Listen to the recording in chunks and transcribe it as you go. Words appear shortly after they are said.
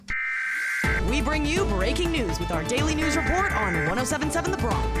we bring you breaking news with our daily news report on 1077 The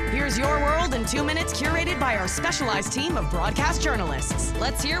Bronc. Here's your world in 2 minutes, curated by our specialized team of broadcast journalists.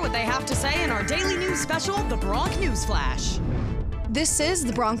 Let's hear what they have to say in our daily news special, The Bronc News Flash. This is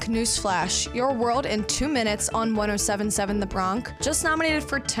the Bronc News Flash, your world in 2 minutes on 1077 The Bronc. Just nominated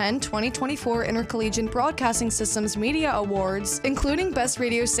for 10 2024 Intercollegiate Broadcasting Systems Media Awards, including Best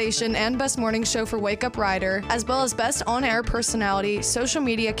Radio Station and Best Morning Show for Wake Up Rider, as well as Best On-Air Personality, Social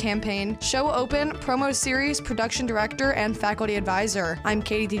Media Campaign, Show Open, Promo Series, Production Director, and Faculty Advisor. I'm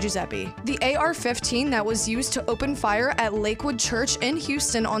Kadie DiGiuseppe. The AR-15 that was used to open fire at Lakewood Church in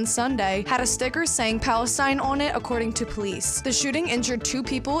Houston on Sunday had a sticker saying Palestine on it, according to police. The shooting injured 2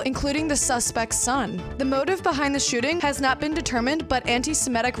 people, including the suspect's son. The motive behind the shooting has not been determined, but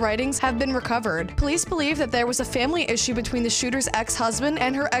anti-Semitic writings have been recovered. Police believe that there was a family issue between the shooter's ex-husband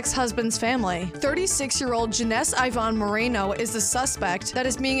and her ex-husband's family. 36-year-old Janesse Ivan Moreno is the suspect that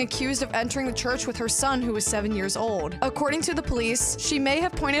is being accused of entering the church with her son, who was 7 years old. According to the police, she may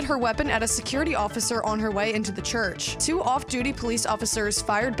have pointed her weapon at a security officer on her way into the church. 2 off-duty police officers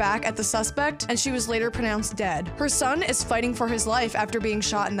fired back at the suspect, and she was later pronounced dead. Her son is fighting for his life after being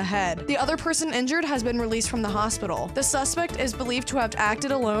shot in the head. The other person injured has been released from the hospital. The suspect is believed to have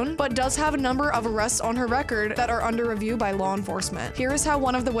acted alone, but does have a number of arrests on her record that are under review by law enforcement. Here is how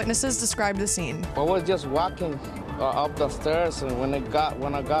one of the witnesses described the scene. I was just walking up the stairs, and when I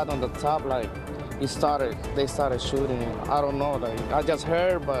got on the top, like, they started shooting. I don't know, like, I just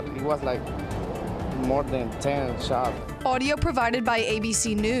heard, but it was like more than 10 shots. Audio provided by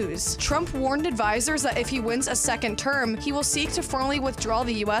ABC News. Trump warned advisors that if he wins a second term, he will seek to formally withdraw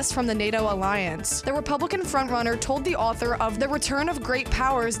the U.S. from the NATO alliance. The Republican frontrunner told the author of The Return of Great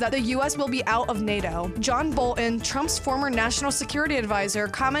Powers that the U.S. will be out of NATO. John Bolton, Trump's former national security advisor,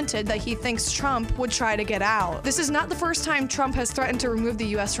 commented that he thinks Trump would try to get out. This is not the first time Trump has threatened to remove the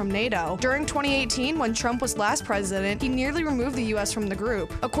U.S. from NATO. During 2018, when Trump was last president, he nearly removed the U.S. from the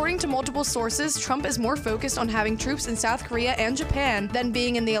group. According to multiple sources, Trump is more focused on having troops in South Korea and Japan than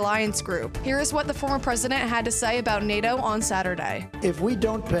being in the alliance group. Here is what the former president had to say about NATO on Saturday. If we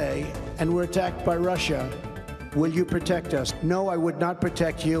don't pay and we're attacked by Russia, will you protect us? No, I would not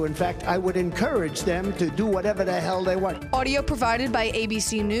protect you. In fact, I would encourage them to do whatever the hell they want. Audio provided by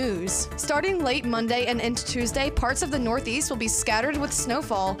ABC News. Starting late Monday and into Tuesday, parts of the Northeast will be scattered with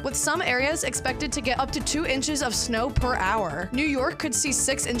snowfall, with some areas expected to get up to 2 inches of snow per hour. New York could see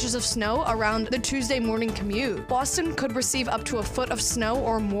 6 inches of snow around the Tuesday morning commute. Boston could receive up to a foot of snow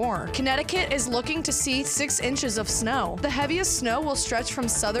or more. Connecticut is looking to see 6 inches of snow. The heaviest snow will stretch from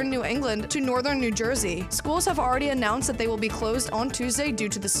southern New England to northern New Jersey. Schools have already announced that they will be closed on Tuesday due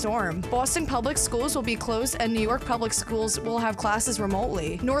to the storm. Boston Public Schools will be closed and New York Public Schools will have classes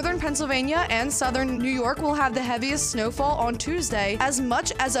remotely. Northern Pennsylvania and southern New York will have the heaviest snowfall on Tuesday. As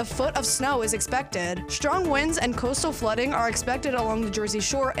much as a foot of snow is expected. Strong winds and coastal flooding are expected along the Jersey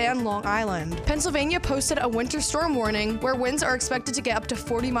Shore and Long Island. Pennsylvania posted a winter storm warning where winds are expected to get up to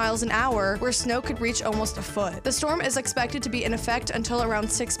 40 miles an hour, where snow could reach almost a foot. The storm is expected to be in effect until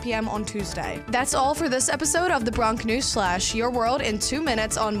around 6 p.m. on Tuesday. That's all for this episode of the Bronc News Flash, your world in 2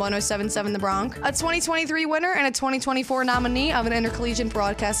 minutes on 1077 The Bronc. A 2023 winner and a 2024 nominee of an Intercollegiate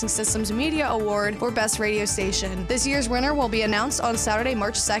Broadcasting Systems Media Award for Best Radio Station. This year's winner will be announced on Saturday,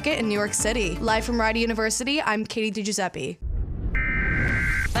 March 2nd in New York City. Live from Rider University, I'm Kadie DiGiuseppe.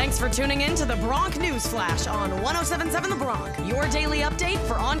 Thanks for tuning in to the Bronc News Flash on 1077 The Bronc, your daily update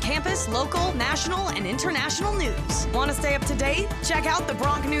for on-campus, local, national, and international news. Want to stay up to date? Check out the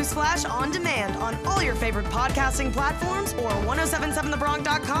Bronc News Flash on demand on all your favorite podcasting platforms or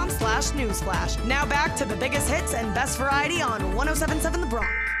 1077thebronc.com/newsflash. Now back to the biggest hits and best variety on 1077 The Bronc.